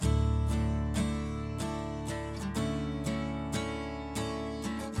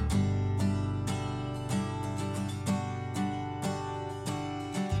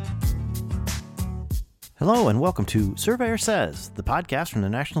Hello and welcome to Surveyor Says, the podcast from the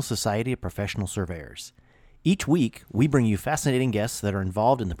National Society of Professional Surveyors. Each week, we bring you fascinating guests that are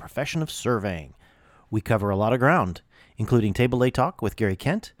involved in the profession of surveying. We cover a lot of ground, including Table A Talk with Gary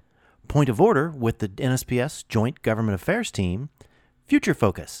Kent, Point of Order with the NSPS Joint Government Affairs Team, Future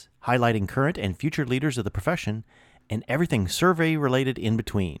Focus, highlighting current and future leaders of the profession, and everything survey-related in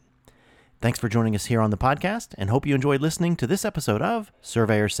between. Thanks for joining us here on the podcast, and hope you enjoyed listening to this episode of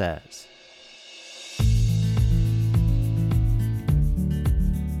Surveyor Says.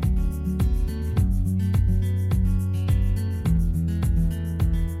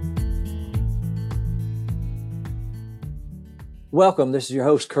 Welcome. This is your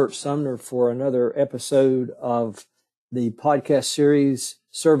host, Curt Sumner, for another episode of the podcast series,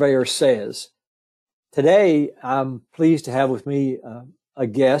 Surveyor Says. Today, I'm pleased to have with me a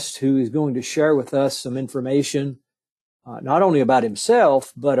guest who is going to share with us some information, not only about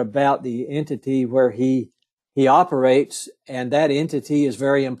himself, but about the entity where he operates. And that entity is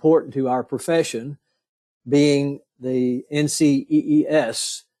very important to our profession, being the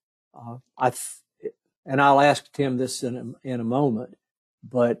NCEES. And I'll ask Tim this in a moment,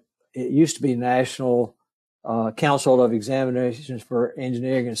 but it used to be National Council of Examinations for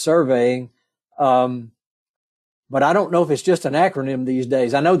Engineering and Surveying. But I don't know if it's just an acronym these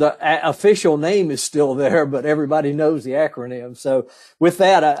days. I know the official name is still there, but everybody knows the acronym. So with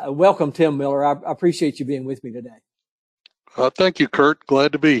that, welcome, Tim Miller. I appreciate you being with me today. Thank you, Curt.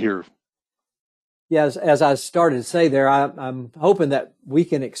 Glad to be here. Yeah, as I started to say there, I'm hoping that we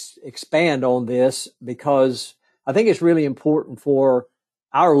can expand on this because I think it's really important for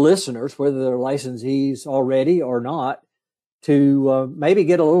our listeners, whether they're licensees already or not, to maybe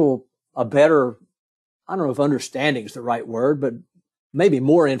get a better, I don't know if understanding is the right word, but maybe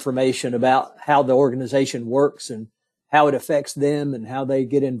more information about how the organization works and how it affects them and how they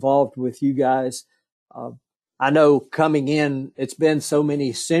get involved with you guys. I know coming in, it's been so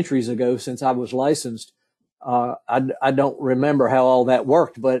many centuries ago since I was licensed. I don't remember how all that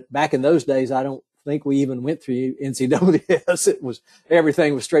worked, but back in those days, I don't think we even went through NCEES.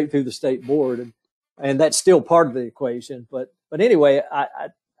 Everything was straight through the state board, and that's still part of the equation. But anyway,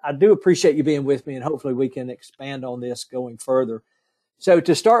 I do appreciate you being with me, and hopefully we can expand on this going further. So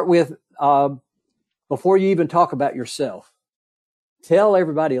to start with, before you even talk about yourself, tell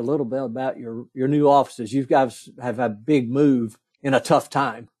everybody a little bit about your new offices. You guys have a big move in a tough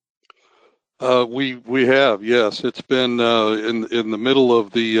time. We have, yes. It's been in the middle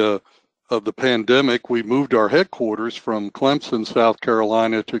of the pandemic. We moved our headquarters from Clemson, South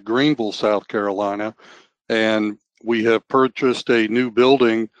Carolina, to Greenville, South Carolina, and we have purchased a new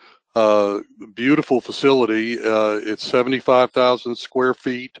building, beautiful facility. It's 75,000 square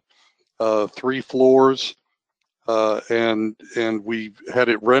feet, 3 floors. And we had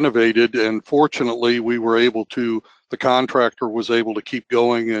it renovated, and fortunately the contractor was able to keep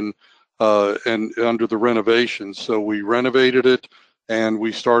going and under the renovations. So we renovated it and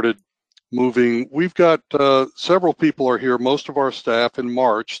we started moving. We've got several people are here. Most of our staff in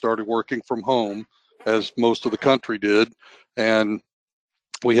March started working from home, as most of the country did. And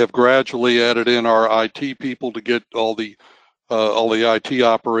we have gradually added in our IT people to get all the IT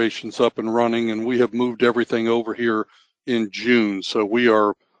operations up and running, and we have moved everything over here in June. So we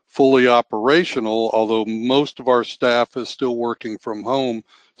are fully operational, although most of our staff is still working from home.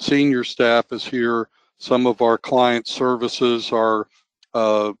 Senior staff is here. Some of our client services are,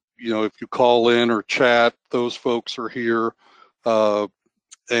 if you call in or chat, those folks are here.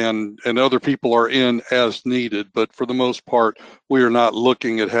 And other people are in as needed, but for the most part, we are not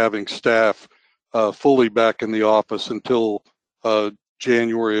looking at having staff fully back in the office until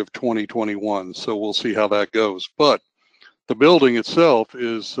January of 2021. So we'll see how that goes. But the building itself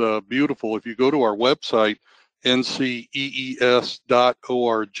is beautiful. If you go to our website, ncees.org,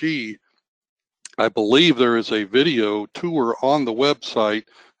 I believe there is a video tour on the website,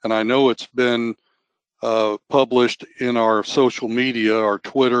 and I know it's been published in our social media, our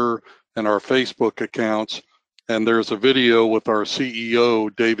Twitter and our Facebook accounts. And there's a video with our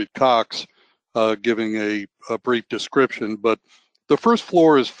CEO, David Cox, giving a brief description. But the first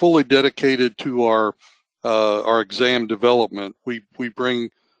floor is fully dedicated to our exam development. We bring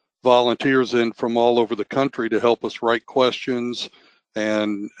volunteers in from all over the country to help us write questions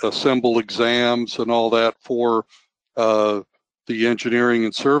and assemble exams and all that for the engineering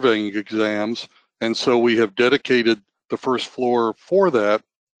and surveying exams. And so we have dedicated the first floor for that.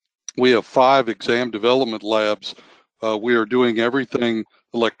 We have 5 exam development labs. We are doing everything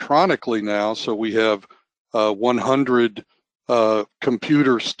electronically now, so we have 100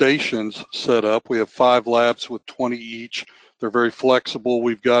 computer stations set up. We have 5 labs with 20 each. They're very flexible.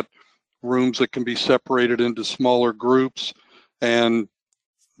 We've got rooms that can be separated into smaller groups, and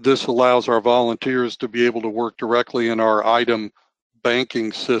this allows our volunteers to be able to work directly in our item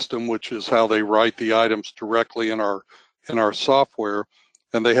banking system, which is how they write the items directly in our software.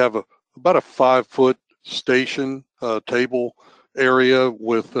 And they have about a 5-foot station table area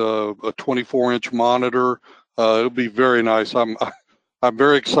with a 24-inch monitor. It'll be very nice. I'm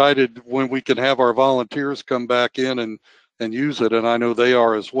very excited when we can have our volunteers come back in and use it, and I know they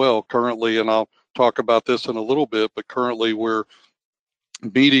are as well currently, and I'll talk about this in a little bit, but currently we're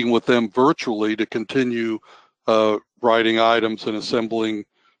meeting with them virtually to continue writing items and assembling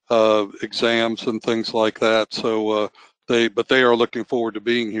exams and things like that. So they are looking forward to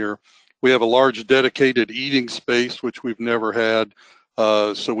being here. We have a large dedicated eating space, which we've never had.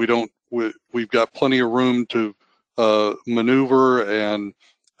 So we've got plenty of room to maneuver and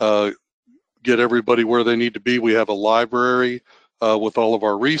get everybody where they need to be. We have a library with all of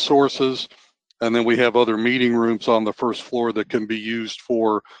our resources. And then we have other meeting rooms on the first floor that can be used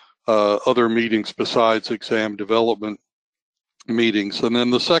for other meetings besides exam development meetings. And then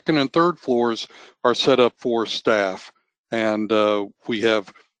the second and third floors are set up for staff. And we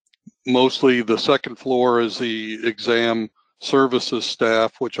have mostly the second floor is the exam services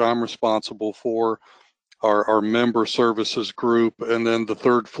staff, which I'm responsible for, our member services group. And then the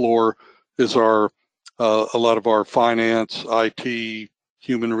third floor is a lot of our finance, IT,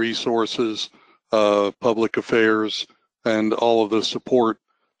 human resources, public affairs, and all of the support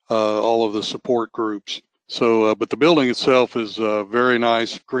groups. So, but the building itself is very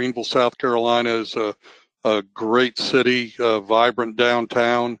nice. Greenville, South Carolina is a great city, vibrant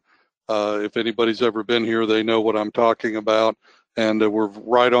downtown. If anybody's ever been here, they know what I'm talking about. And we're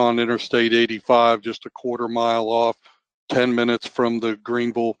right on Interstate 85, just a quarter mile off, 10 minutes from the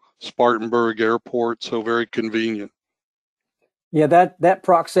Greenville Spartanburg Airport, so very convenient. Yeah, that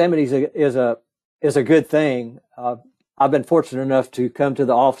proximity is a good thing. I've been fortunate enough to come to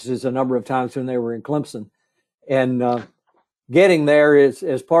the offices a number of times when they were in Clemson, and getting there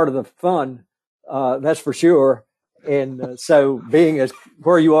is part of the fun. That's for sure. And so being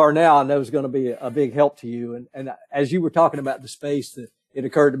where you are now, I know is going to be a big help to you. And as you were talking about the space, it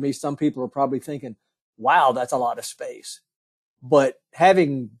occurred to me some people are probably thinking, "Wow, that's a lot of space." But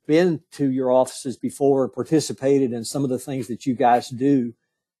having been to your offices before and participated in some of the things that you guys do,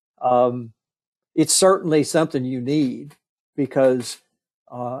 it's certainly something you need because,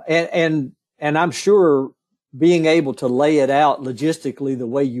 and I'm sure being able to lay it out logistically the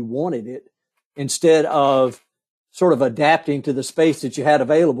way you wanted it instead of sort of adapting to the space that you had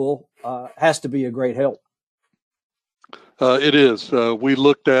available has to be a great help. It is. We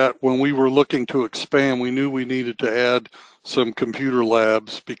looked at, when we were looking to expand, we knew we needed to add some computer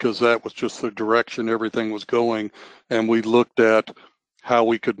labs because that was just the direction everything was going. And we looked at how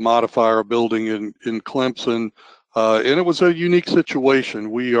we could modify our building in Clemson. And it was a unique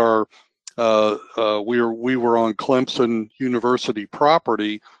situation. We were on Clemson University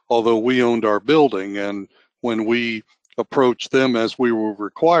property, although we owned our building. And when we approached them, as we were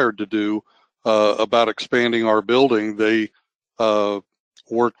required to do, about expanding our building, they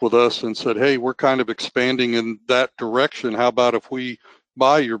worked with us and said, "Hey, we're kind of expanding in that direction. How about if we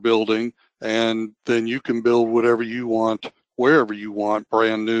buy your building and then you can build whatever you want, wherever you want,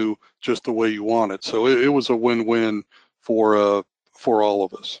 brand new, just the way you want it." So it was a win-win for all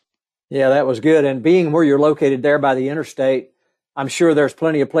of us. Yeah, that was good. And being where you're located there by the interstate, I'm sure there's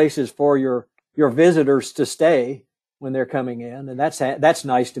plenty of places for your visitors to stay when they're coming in, and that's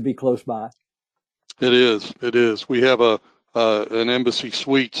nice to be close by. It is. It is. We have an Embassy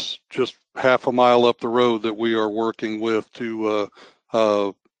Suites just half a mile up the road that we are working with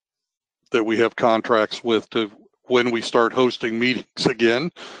that we have contracts with to, when we start hosting meetings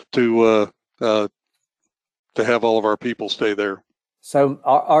again, to have all of our people stay there. So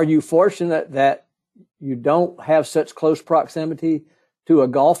are you fortunate that you don't have such close proximity to a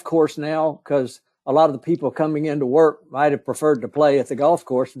golf course now? Because a lot of the people coming into work might have preferred to play at the golf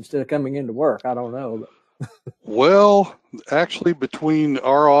course instead of coming into work. I don't know. Well, actually, between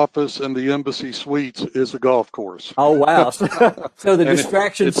our office and the Embassy Suites is a golf course. Oh, wow. So the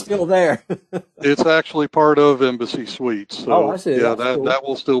distraction's still there. It's actually part of Embassy Suites. So, I see. Yeah, cool. that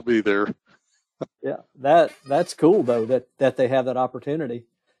will still be there. Yeah, that's cool, though, that they have that opportunity.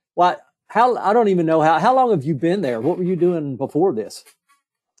 Well, I don't even know how long have you been there? What were you doing before this?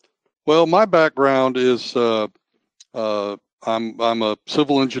 Well, my background is I'm a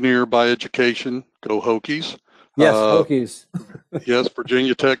civil engineer by education. Go Hokies! Yes, Hokies. Yes,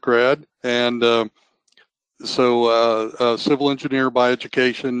 Virginia Tech grad, and so civil engineer by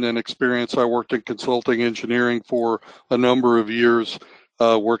education and experience. I worked in consulting engineering for a number of years.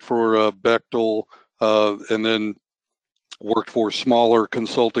 worked for Bechtel, and then worked for smaller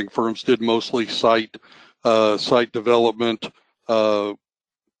consulting firms, did mostly site development in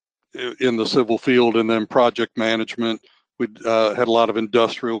the civil field, and then project management. We had a lot of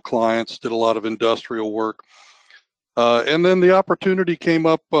industrial clients, did a lot of industrial work. And then the opportunity came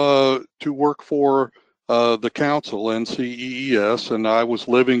up to work for the council, NCEES, and I was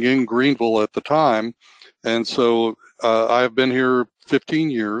living in Greenville at the time. And so I've been here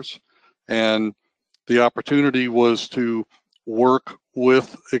 15 years, and the opportunity was to work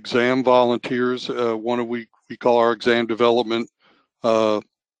with exam volunteers. We call our exam development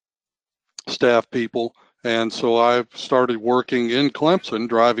staff people. And so I've started working in Clemson,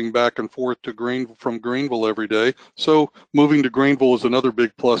 driving back and forth to from Greenville every day. So moving to Greenville is another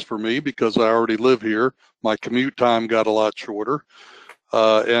big plus for me because I already live here. My commute time got a lot shorter.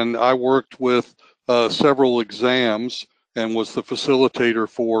 And I worked with several exams and was the facilitator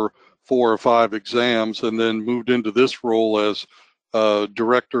for 4 or 5 exams, and then moved into this role as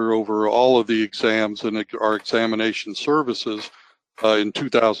director over all of the exams and our examination services in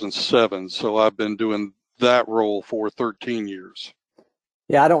 2007. So I've been doing that role for 13 years.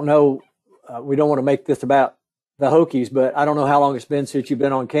 Yeah, I don't know. We don't want to make this about the Hokies, but I don't know how long it's been since you've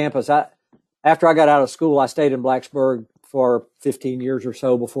been on campus. After I got out of school, I stayed in Blacksburg for 15 years or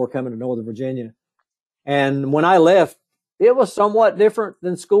so before coming to Northern Virginia. And when I left, it was somewhat different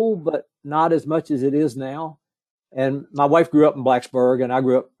than school, but not as much as it is now. And my wife grew up in Blacksburg, and I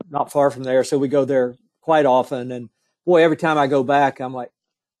grew up not far from there, so we go there quite often. And boy, every time I go back, I'm like,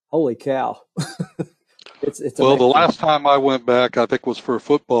 holy cow. It's well, amazing. The last time I went back, I think was for a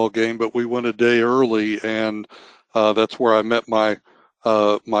football game, but we went a day early, and that's where I met my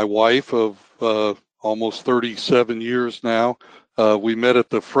wife of almost 37 years now. We met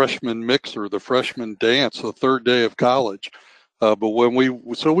at the freshman mixer, the freshman dance, the third day of college. But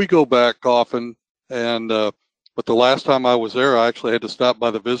we go back often, and but the last time I was there, I actually had to stop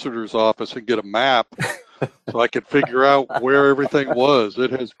by the visitor's office and get a map so I could figure out where everything was. It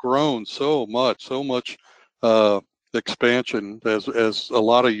has grown so much expansion as a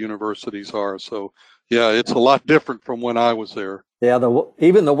lot of universities are. So yeah, it's a lot different from when I was there. Yeah,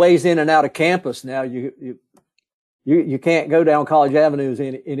 even the ways in and out of campus now, you can't go down College Avenues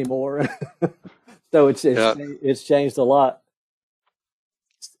anymore. So it's changed a lot.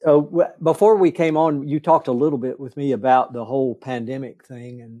 Before we came on, you talked a little bit with me about the whole pandemic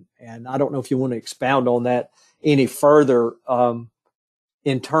thing, and I don't know if you want to expound on that any further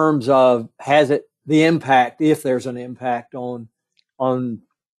in terms of the impact, if there's an impact on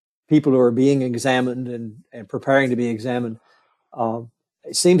people who are being examined and preparing to be examined.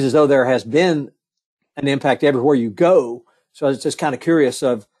 It seems as though there has been an impact everywhere you go. So I was just kind of curious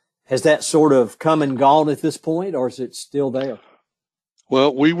has that sort of come and gone at this point, or is it still there?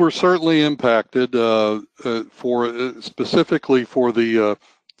 Well, we were certainly impacted specifically for the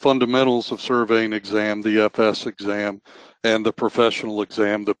fundamentals of surveying exam, the FS exam, and the professional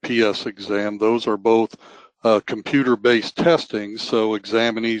exam, the PS exam. Those are both computer-based testing, so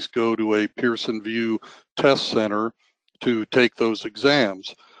examinees go to a Pearson VUE test center to take those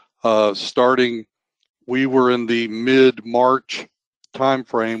exams. We were in the mid-March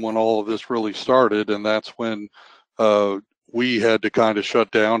timeframe when all of this really started, and that's when we had to kind of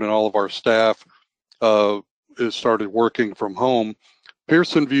shut down, and all of our staff started working from home.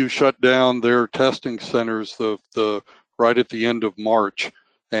 Pearson VUE shut down their testing centers right at the end of March,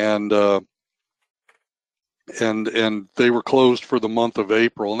 and they were closed for the month of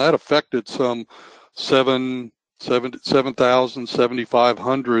April, and that affected some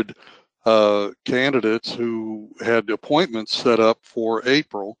 7,500 candidates who had appointments set up for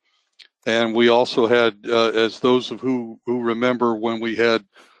April. And we also had, as those of who remember when we had,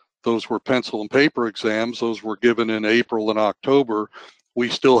 those were pencil and paper exams, those were given in April and October. We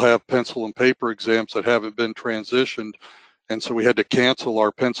still have pencil and paper exams that haven't been transitioned. And so we had to cancel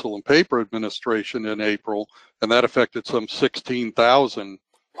our pencil and paper administration in April, and that affected some 16,000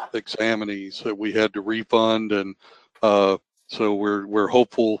 examinees that we had to refund. And so we're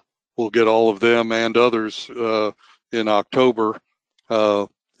hopeful we'll get all of them and others in October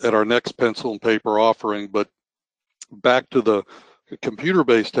at our next pencil and paper offering. But back to the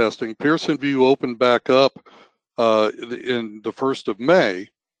computer-based testing, Pearson VUE opened back up in the 1st of May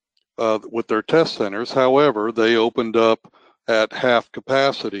with their test centers. However, they opened up at half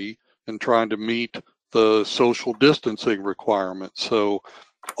capacity and trying to meet the social distancing requirements. So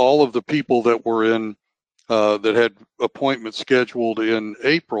all of the people that were in that had appointments scheduled in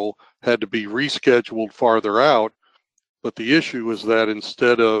April had to be rescheduled farther out. But the issue is that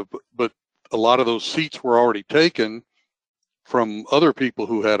but a lot of those seats were already taken from other people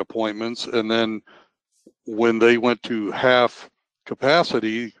who had appointments. And then when they went to half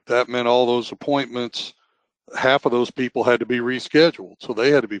capacity, that meant all those appointments, half of those people had to be rescheduled. So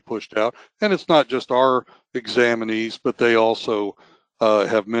they had to be pushed out. And it's not just our examinees, but they also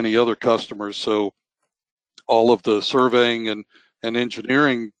have many other customers. So all of the surveying and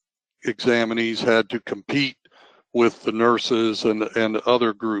engineering examinees had to compete with the nurses and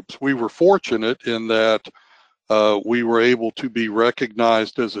other groups. We were fortunate in that we were able to be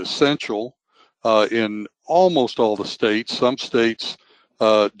recognized as essential in almost all the states. Some states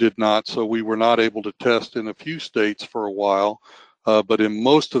did not, so we were not able to test in a few states for a while. But in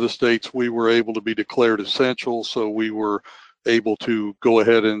most of the states, we were able to be declared essential, so we were able to go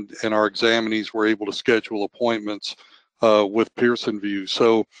ahead and our examinees were able to schedule appointments with Pearson VUE.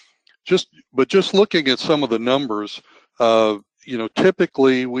 So just looking at some of the numbers,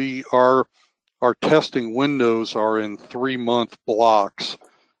 typically our testing windows are in 3-month blocks.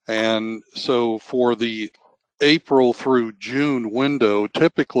 And so for the April through June window,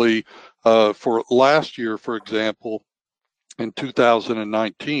 typically for last year, for example, in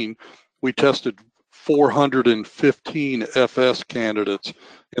 2019, we tested 415 FS candidates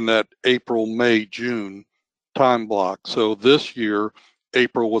in that April, May, June time block. So this year,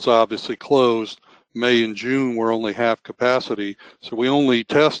 April was obviously closed. May and June were only half capacity. So we only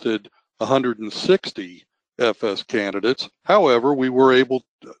tested 160 FS candidates. However, we were able,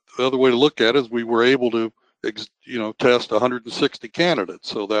 the other way to look at it is we were able to, test 160 candidates.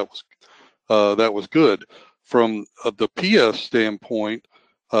 So that was good. From the PS standpoint,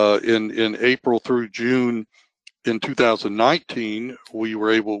 in April through June in 2019,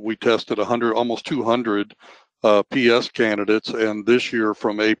 we tested almost 200 PS candidates, and this year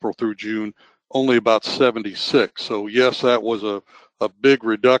from April through June, only about 76. So yes, that was a big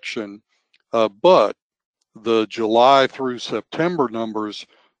reduction, but the July through September numbers,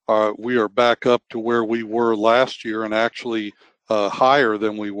 we are back up to where we were last year, and actually higher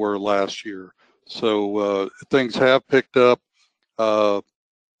than we were last year. So things have picked up,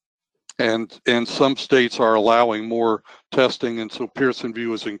 and some states are allowing more testing, and so Pearson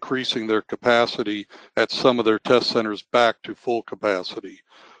VUE is increasing their capacity at some of their test centers back to full capacity.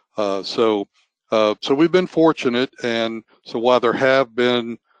 So we've been fortunate, and so while there have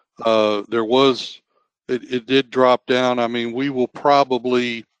been, it did drop down. I mean, we will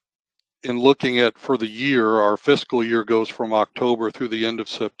probably, in looking at for the year, our fiscal year goes from October through the end of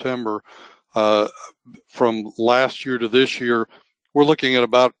September. From last year to this year, we're looking at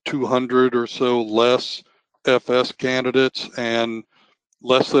about 200 or so less FS candidates and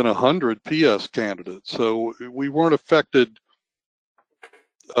less than 100 PS candidates. So we weren't affected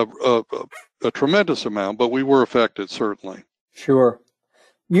a tremendous amount, but we were affected, certainly. Sure.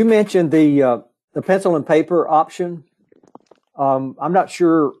 You mentioned the pencil and paper option. I'm not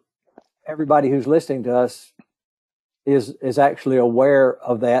sure everybody who's listening to us is actually aware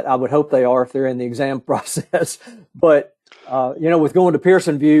of that. I would hope they are if they're in the exam process. But with going to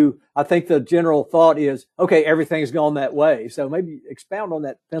Pearson VUE, I think the general thought is, okay, everything's gone that way. So maybe expound on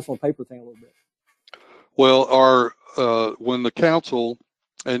that pencil and paper thing a little bit. Well, when the council,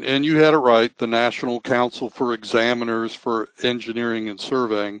 and you had it right, the National Council for Examiners for Engineering and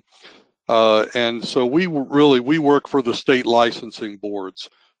Surveying, and so we work for the state licensing boards.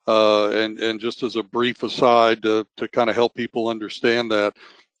 And just as a brief aside to kind of help people understand that,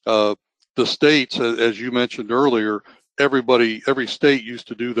 the states, as you mentioned earlier, every state used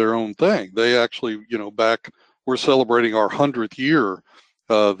to do their own thing. They actually, we're celebrating our 100th year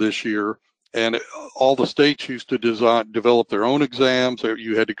this year, and all the states used to develop their own exams.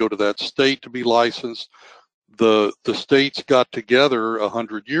 You had to go to that state to be licensed. The states got together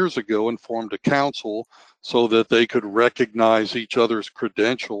 100 years ago and formed a council so that they could recognize each other's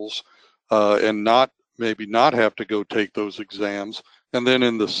credentials and maybe not have to go take those exams. And then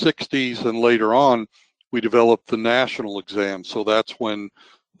in the 60s and later on, we developed the national exam. So that's when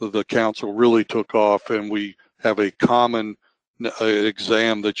the council really took off, and we have a common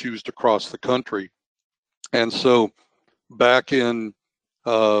exam that's used across the country. And so back in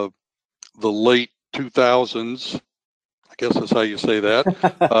the late 2000s, I guess that's how you say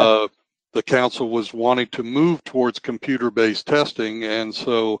that, the council was wanting to move towards computer-based testing, and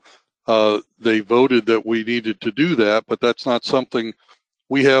so they voted that we needed to do that, but that's not something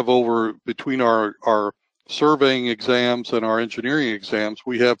we have between our surveying exams and our engineering exams.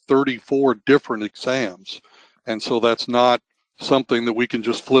 We have 34 different exams, and so that's not something that we can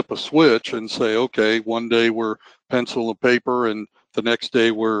just flip a switch and say, okay, one day we're pencil and paper and the next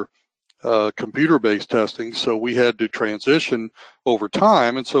day we're computer-based testing, so we had to transition over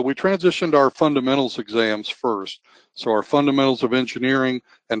time. And so we transitioned our fundamentals exams first. So our fundamentals of engineering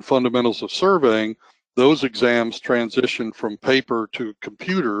and fundamentals of surveying, those exams transitioned from paper to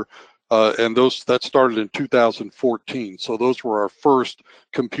computer, and that started in 2014. So those were our first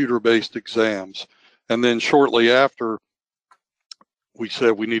computer-based exams. And then shortly after, we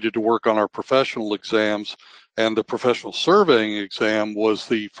said we needed to work on our professional exams, and the professional surveying exam was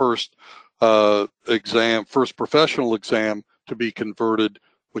the first professional exam to be converted,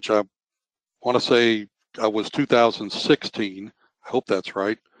 which I want to say was 2016. I hope that's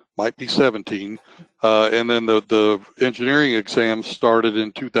right. Might be 17. And then the engineering exam started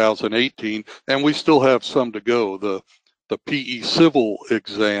in 2018, and we still have some to go. The PE civil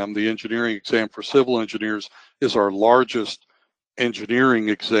exam, the engineering exam for civil engineers, is our largest engineering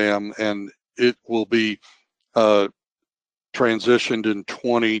exam, and it will be transitioned in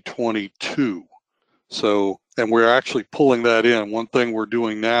 2022. So, and we're actually pulling that in. One thing we're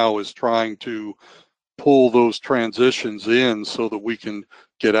doing now is trying to pull those transitions in so that we can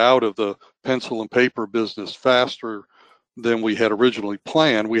get out of the pencil and paper business faster than we had originally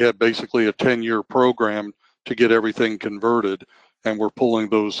planned. We had basically a 10-year program to get everything converted, and we're pulling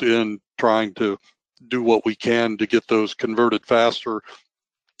those in, trying to do what we can to get those converted faster,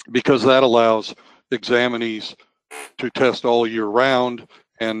 because that allows examinees to test all year round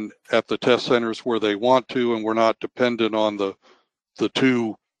and at the test centers where they want to, and we're not dependent on the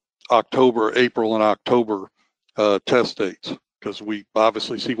two April and October test dates, because we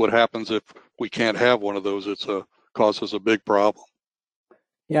obviously see what happens if we can't have one of those. It's causes a big problem.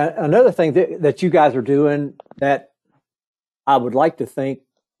 Yeah, another thing that you guys are doing that I would like to think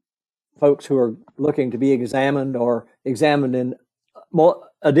folks who are looking to be examined or examined in more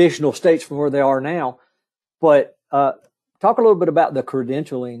additional states from where they are now, but talk a little bit about the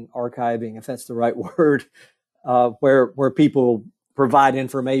credentialing archiving, if that's the right word, where people provide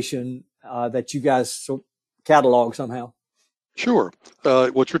information that you guys catalog somehow. Sure.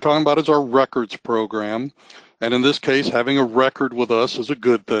 What you're talking about is our records program. And in this case, having a record with us is a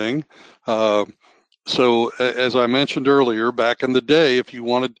good thing. So as I mentioned earlier, back in the day, if you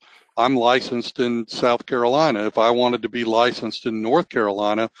wanted, I'm licensed in South Carolina. If I wanted to be licensed in North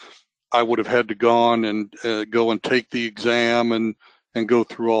Carolina, I would have had to go and take the exam and go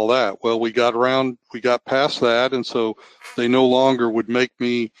through all that. Well, we got past that, and so they no longer would make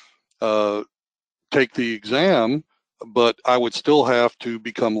me take the exam, but I would still have to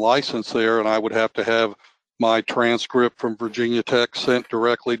become licensed there, and I would have to have my transcript from Virginia Tech sent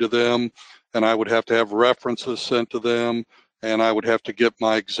directly to them, and I would have to have references sent to them, and I would have to get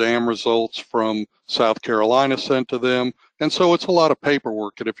my exam results from South Carolina sent to them. And so it's a lot of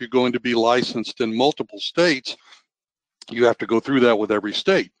paperwork. And if you're going to be licensed in multiple states, you have to go through that with every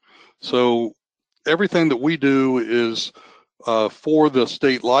state. So everything that we do is for the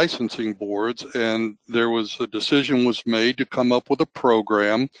state licensing boards, and there was a decision was made to come up with a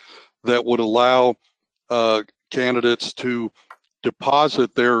program that would allow candidates to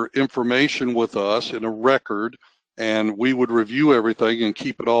deposit their information with us in a record, and we would review everything and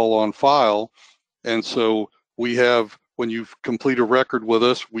keep it all on file. And so we have, when you complete a record with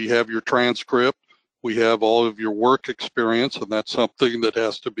us, we have your transcript, we have all of your work experience, and that's something that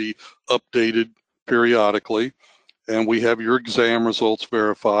has to be updated periodically. And we have your exam results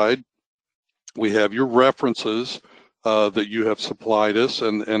verified. We have your references that you have supplied us,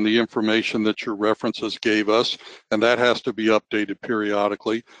 and the information that your references gave us, and that has to be updated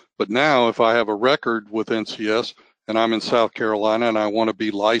periodically. But now if I have a record with NCEES and I'm in South Carolina and I want to be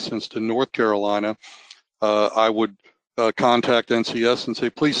licensed in North Carolina, I would contact NCEES and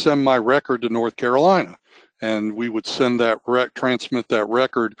say, please send my record to North Carolina. And we would send that transmit that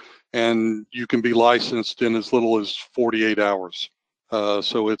record, and you can be licensed in as little as 48 hours.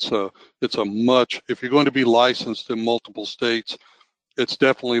 So it's a much, if you're going to be licensed in multiple states, it's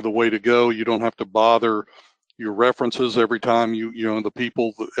definitely the way to go. You don't have to bother your references every time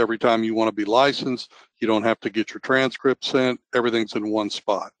every time you want to be licensed. You don't have to get your transcript sent. Everything's in one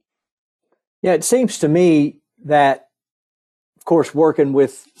spot. Yeah, it seems to me that, of course, working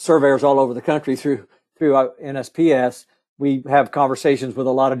with surveyors all over the country through NSPS, we have conversations with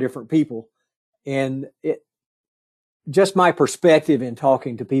a lot of different people, and just my perspective in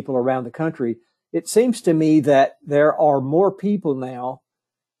talking to people around the country, it seems to me that there are more people now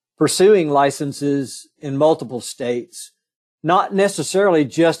pursuing licenses in multiple states, not necessarily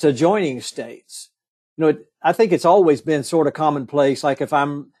just adjoining states. I think it's always been sort of commonplace. Like if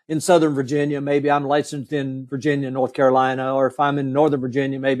I'm in Southern Virginia, maybe I'm licensed in Virginia, North Carolina, or if I'm in Northern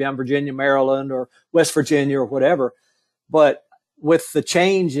Virginia, maybe I'm Virginia, Maryland, or West Virginia, or whatever. But with the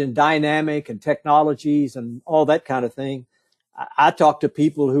change in dynamic and technologies and all that kind of thing, I talk to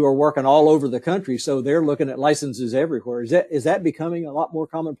people who are working all over the country, so they're looking at licenses everywhere. Is that becoming a lot more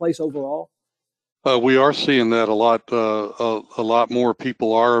commonplace overall? We are seeing that a lot. A lot more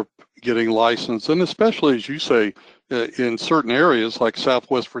people are getting licensed, and especially as you say, in certain areas like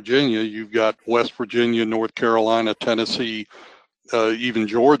Southwest Virginia, you've got West Virginia, North Carolina, Tennessee, even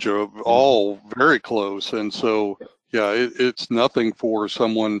Georgia, all very close. And so, yeah, it's nothing for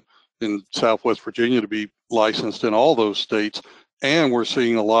someone in Southwest Virginia to be licensed in all those states. And we're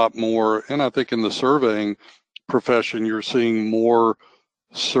seeing a lot more, and I think in the surveying profession, you're seeing more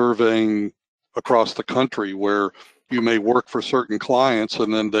surveying across the country where you may work for certain clients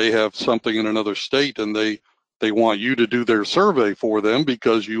and then they have something in another state and they want you to do their survey for them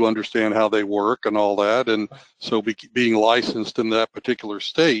because you understand how they work and all that. And so being licensed in that particular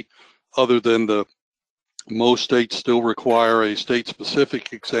state, other than most states still require a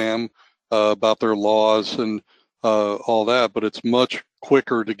state-specific exam about their laws and all that, but it's much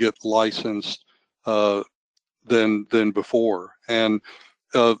quicker to get licensed than before. And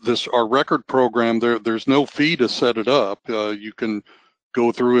our record program, there's no fee to set it up. You can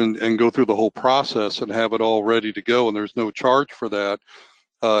go through and go through the whole process and have it all ready to go, and there's no charge for that.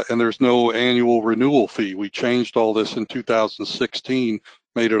 And there's no annual renewal fee. We changed all this in 2016,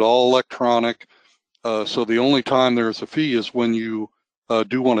 made it all electronic. So the only time there's a fee is when you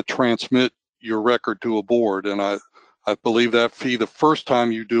do want to transmit your record to a board. And I believe that fee, the first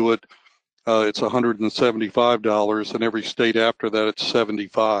time you do it, it's $175, and every state after that it's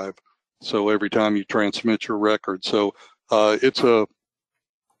 $75. So every time you transmit your record. So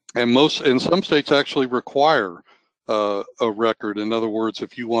and some states actually require a record. In other words,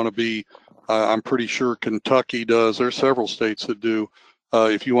 if you want to be, I'm pretty sure Kentucky does. There's several states that do.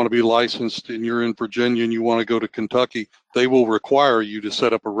 If you want to be licensed and you're in Virginia and you want to go to Kentucky, they will require you to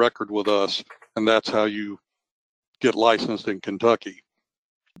set up a record with us, and that's how you get licensed in Kentucky.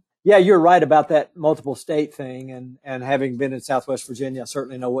 Yeah, you're right about that multiple state thing, and having been in Southwest Virginia, I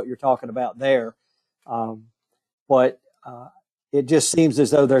certainly know what you're talking about there. But it just seems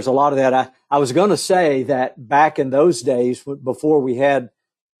as though there's a lot of that. I was going to say that back in those days, before we had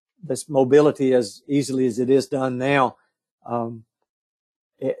this mobility as easily as it is done now,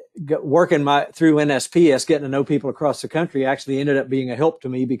 working through NSPS, getting to know people across the country actually ended up being a help to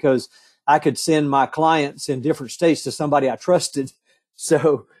me because I could send my clients in different states to somebody I trusted.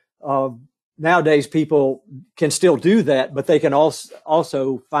 So nowadays people can still do that, but they can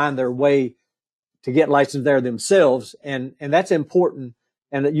also find their way to get licensed there themselves. And that's important.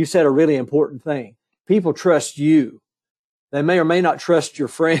 And you said a really important thing. People trust you. They may or may not trust your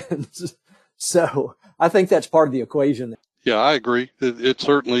friends. So I think that's part of the equation. Yeah, I agree. It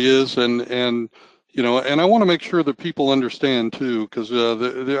certainly is. And I want to make sure that people understand too, because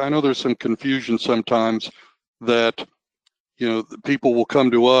I know there's some confusion sometimes that people will come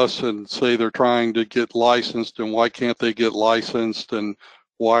to us and say they're trying to get licensed, and why can't they get licensed, and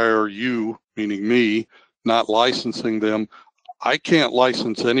why are you, meaning me, not licensing them? I can't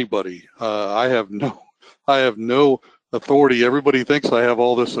license anybody. I have no authority. Everybody thinks I have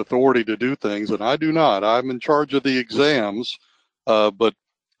all this authority to do things, and I do not. I'm in charge of the exams, but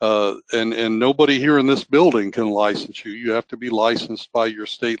nobody here in this building can license you. You have to be licensed by your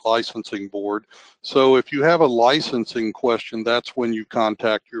state licensing board. So if you have a licensing question, that's when you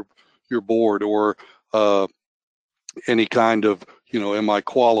contact your board, or any kind of, am I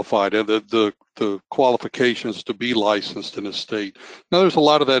qualified? And the qualifications to be licensed in a state. Now, there's a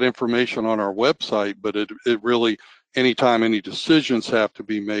lot of that information on our website, but it really, anytime any decisions have to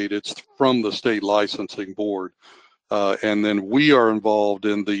be made, it's from the state licensing board. And then we are involved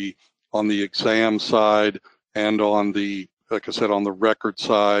on the exam side and on the, like I said, on the record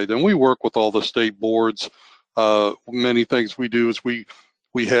side. And we work with all the state boards. Many things we do is we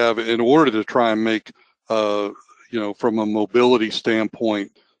have, in order to try and make, from a mobility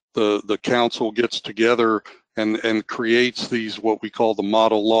standpoint, the council gets together and creates these, what we call the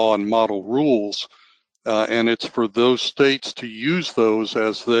model law and model rules. And it's for those states to use those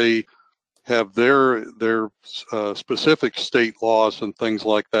as they have their specific state laws and things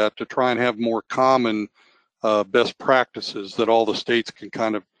like that, to try and have more common best practices that all the states can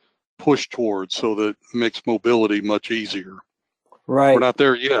kind of push towards, so that it makes mobility much easier. Right. We're not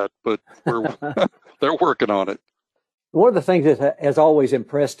there yet, but they're working on it. One of the things that has always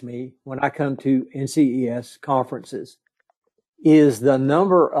impressed me when I come to NCEES conferences is the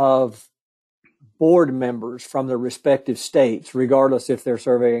number of board members from the respective states, regardless if they're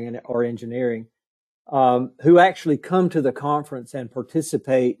surveying or engineering, who actually come to the conference and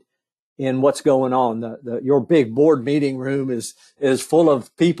participate in what's going on. Your big board meeting room is full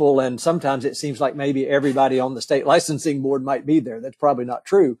of people, and sometimes it seems like maybe everybody on the state licensing board might be there. That's probably not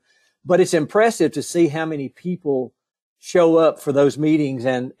true, but it's impressive to see how many people show up for those meetings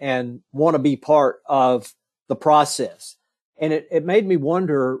and want to be part of the process. And it made me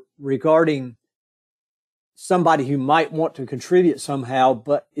wonder regarding somebody who might want to contribute somehow,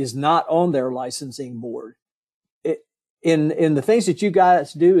 but is not on their licensing board. In the things that you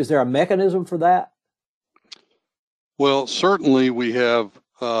guys do, is there a mechanism for that? Well, certainly we have,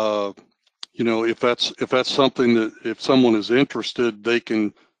 if that's something that if someone is interested, they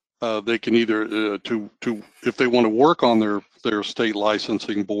can either if they want to work on their state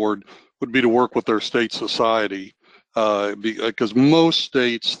licensing board, would be to work with their state society, because most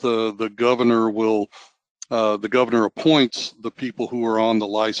states the governor appoints the people who are on the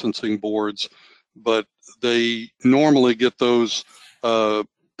licensing boards, but they normally get those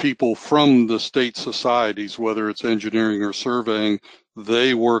people from the state societies, whether it's engineering or surveying.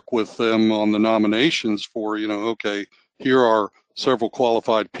 They work with them on the nominations for, okay, here are several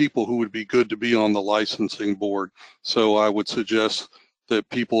qualified people who would be good to be on the licensing board. So I would suggest that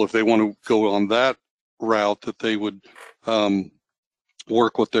people, if they want to go on that route, that they would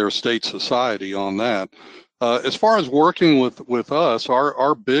work with their state society on that. As far as working with us,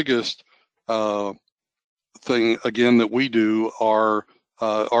 our biggest thing, again, that we do are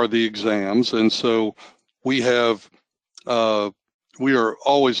the exams. And so we have, we are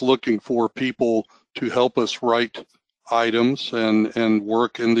always looking for people to help us write items and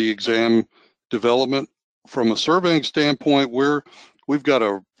work in the exam development. From a surveying standpoint, we've got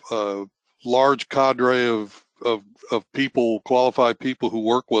a large cadre of people, qualified people who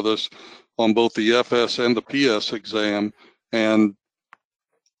work with us on both the FS and the PS exam, and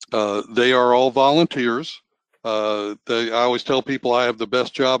they are all volunteers. I always tell people I have the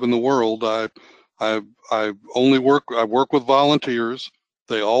best job in the world. I work with volunteers.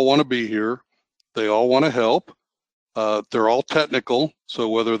 They all want to be here. They all want to help. They're all technical, so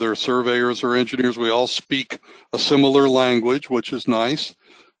whether they're surveyors or engineers, we all speak a similar language, which is nice.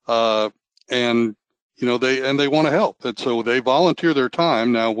 And they want to help, and so they volunteer their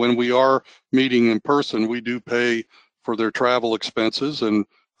time. Now, when we are meeting in person, we do pay for their travel expenses, and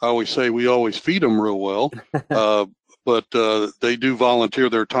I always say we always feed them real well. But they do volunteer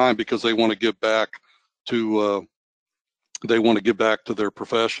their time because they want to give back to their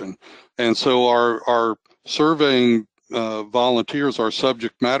profession. And so our surveying volunteers are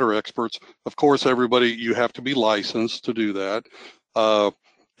subject matter experts. Of course, everybody, you have to be licensed to do that.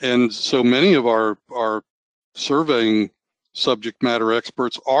 And so many of our surveying subject matter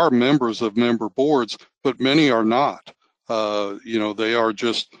experts are members of member boards, but many are not. They are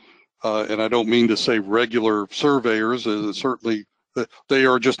just, and I don't mean to say regular surveyors, certainly they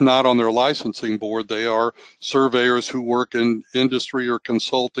are just not on their licensing board. They are surveyors who work in industry or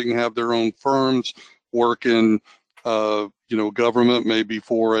consulting, have their own firms, work in, government, maybe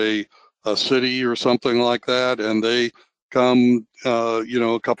for a city or something like that, and they come,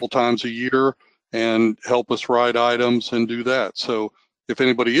 a couple times a year and help us write items and do that. So if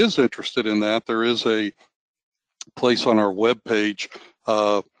anybody is interested in that, there is a place on our webpage,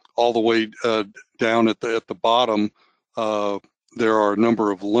 all the way down at the bottom. There are a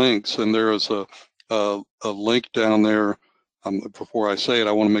number of links, and there is a link down there. Before I say it,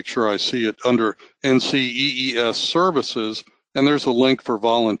 I want to make sure I see it under NCEES services, and there's a link for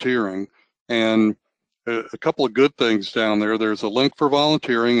volunteering. And a couple of good things down there. There's a link for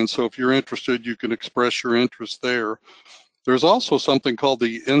volunteering, and so if you're interested, you can express your interest there. There's also something called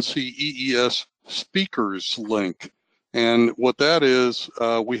the NCEES speakers link, and what that is,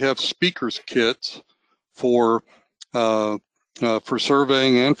 we have speakers kits for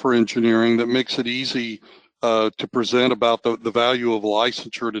surveying and for engineering that makes it easy to present about the value of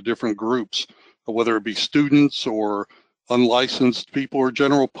licensure to different groups, whether it be students or unlicensed people or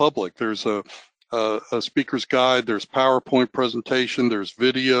general public. There's a speaker's guide, there's PowerPoint presentation, there's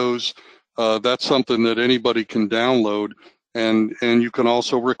videos. That's something that anybody can download, and you can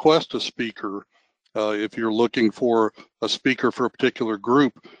also request a speaker if you're looking for a speaker for a particular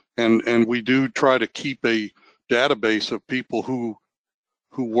group. And we do try to keep a database of people who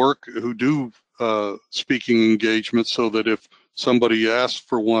do speaking engagements, so that if somebody asks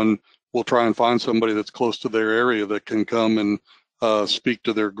for one, we'll try and find somebody that's close to their area that can come and speak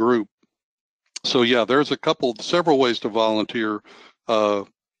to their group. So yeah, there's several ways to volunteer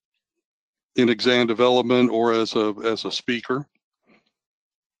in exam development or as a speaker.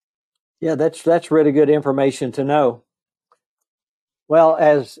 Yeah, that's really good information to know. Well,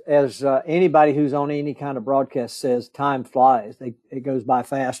 as anybody who's on any kind of broadcast says, time flies. It goes by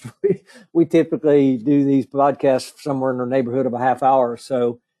fast. We typically do these podcasts somewhere in the neighborhood of a half hour or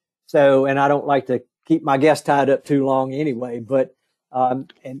so. And I don't like to keep my guests tied up too long anyway. But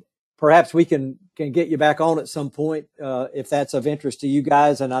and perhaps we can get you back on at some point if that's of interest to you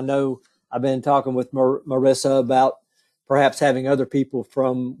guys. And I know I've been talking with Marissa about perhaps having other people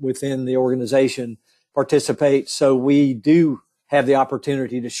from within the organization participate, so we do have the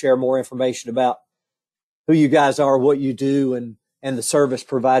opportunity to share more information about who you guys are, what you do, and the service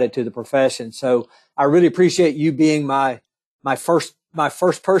provided to the profession. So I really appreciate you being my first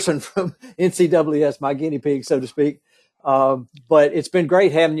person from NCEES, my guinea pig, so to speak. But it's been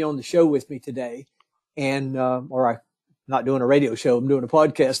great having you on the show with me today. And I'm not doing a radio show, I'm doing a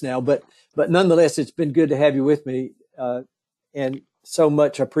podcast now. But nonetheless, it's been good to have you with me, and so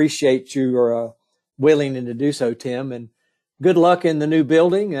much appreciate your willing to do so, Tim. And good luck in the new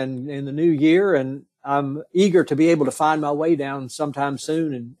building and in the new year. And I'm eager to be able to find my way down sometime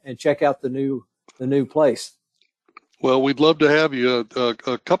soon and check out the new place. Well, we'd love to have you.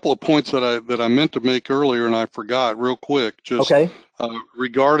 A couple of points that I meant to make earlier and I forgot real quick. Just okay.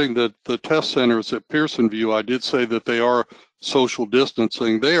 Regarding the test centers at Pearson View, I did say that they are social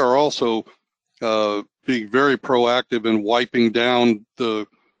distancing. They are also being very proactive in wiping down the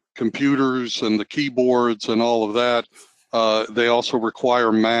computers and the keyboards and all of that. They also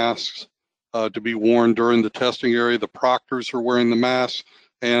require masks to be worn during the testing area. The proctors are wearing the masks,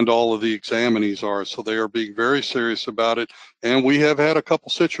 and all of the examinees are. So they are being very serious about it. And we have had a couple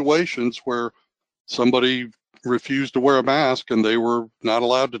situations where somebody refused to wear a mask and they were not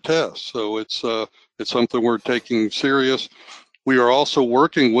allowed to test. So it's something we're taking serious. We are also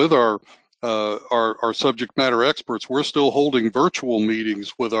working with our subject matter experts. We're still holding virtual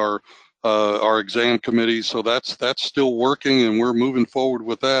meetings with our exam committees, so that's still working, and we're moving forward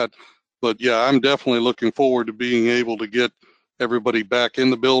with that. But yeah, I'm definitely looking forward to being able to get everybody back in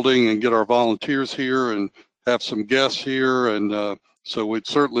the building and get our volunteers here and have some guests here, and so we're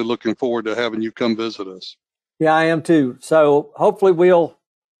certainly looking forward to having you come visit us. Yeah, I am too. So hopefully we'll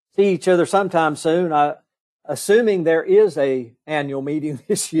see each other sometime soon. Assuming there is a annual meeting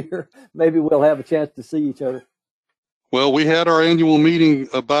this year, maybe we'll have a chance to see each other. Well, we had our annual meeting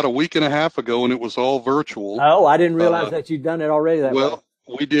about a week and a half ago, and it was all virtual. Oh, I didn't realize that you'd done it already that way. Well,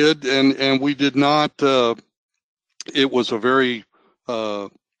 we did, and we did not. It was a very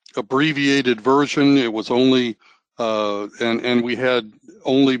abbreviated version. It was only, and we had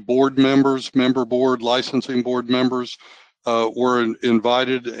only board members, member board, licensing board members were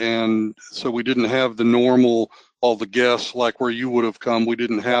invited, and so we didn't have the normal, all the guests like where you would have come. We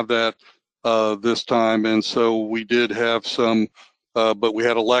didn't have that this time, and so we did have some, but we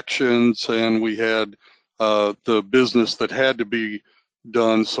had elections, and we had the business that had to be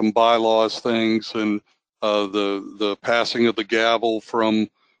done, some bylaws things, and the passing of the gavel from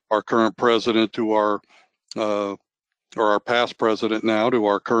our current president to our or our past president now to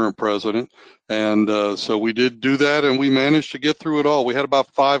our current president. And so we did do that, and we managed to get through it all. We had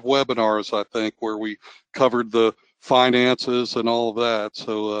about 5 webinars, I think, where we covered the finances and all of that.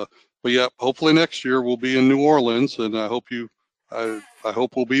 So, but yeah, hopefully next year we'll be in New Orleans, and I hope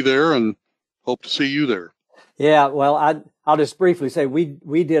we'll be there and hope to see you there. Yeah, well, I'll just briefly say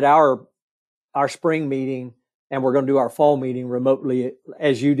we did our spring meeting, and we're going to do our fall meeting remotely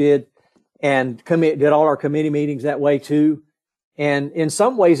as you did, and did all our committee meetings that way too. And in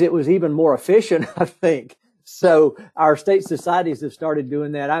some ways it was even more efficient, I think. So our state societies have started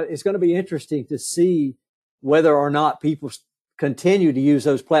doing that. It's going to be interesting to see whether or not people continue to use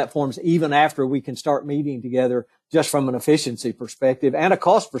those platforms even after we can start meeting together, just from an efficiency perspective and a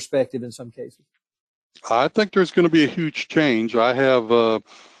cost perspective in some cases. I think there's going to be a huge change. I have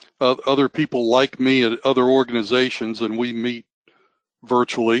other people like me at other organizations, and we meet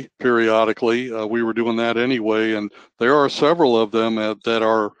virtually periodically. We were doing that anyway, and there are several of them that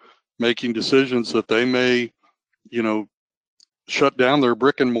are making decisions that they may, shut down their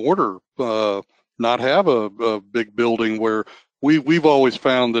brick and mortar, not have a big building. Where we've always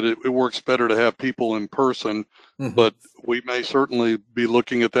found that it works better to have people in person, but we may certainly be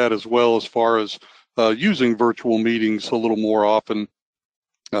looking at that as well, as far as using virtual meetings a little more often,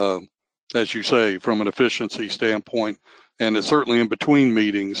 as you say, from an efficiency standpoint, and it's certainly in between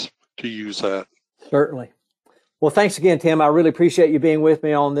meetings to use that. Certainly. Well, thanks again, Tim. I really appreciate you being with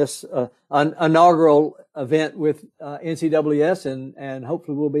me on this inaugural event with NCEES, and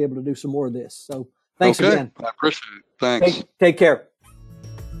hopefully we'll be able to do some more of this. So thanks again. I appreciate it. Thanks. Take care.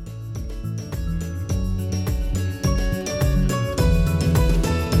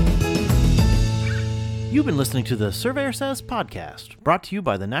 You You've been listening to the Surveyor Says podcast, brought to you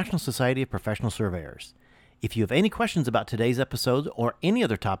by the National Society of Professional Surveyors. If you have any questions about today's episode or any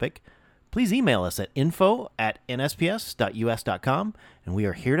other topic, please email us at info@nsps.us.com, and we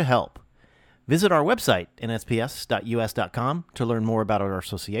are here to help. Visit our website, nsps.us.com, to learn more about our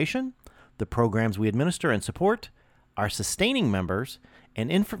association, the programs we administer and support, our sustaining members,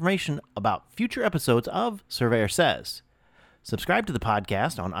 and information about future episodes of Surveyor Says. Subscribe to the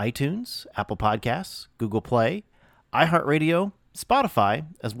podcast on iTunes, Apple Podcasts, Google Play, iHeartRadio, Spotify,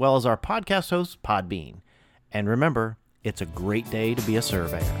 as well as our podcast host, Podbean. And remember, it's a great day to be a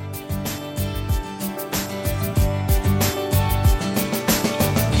surveyor.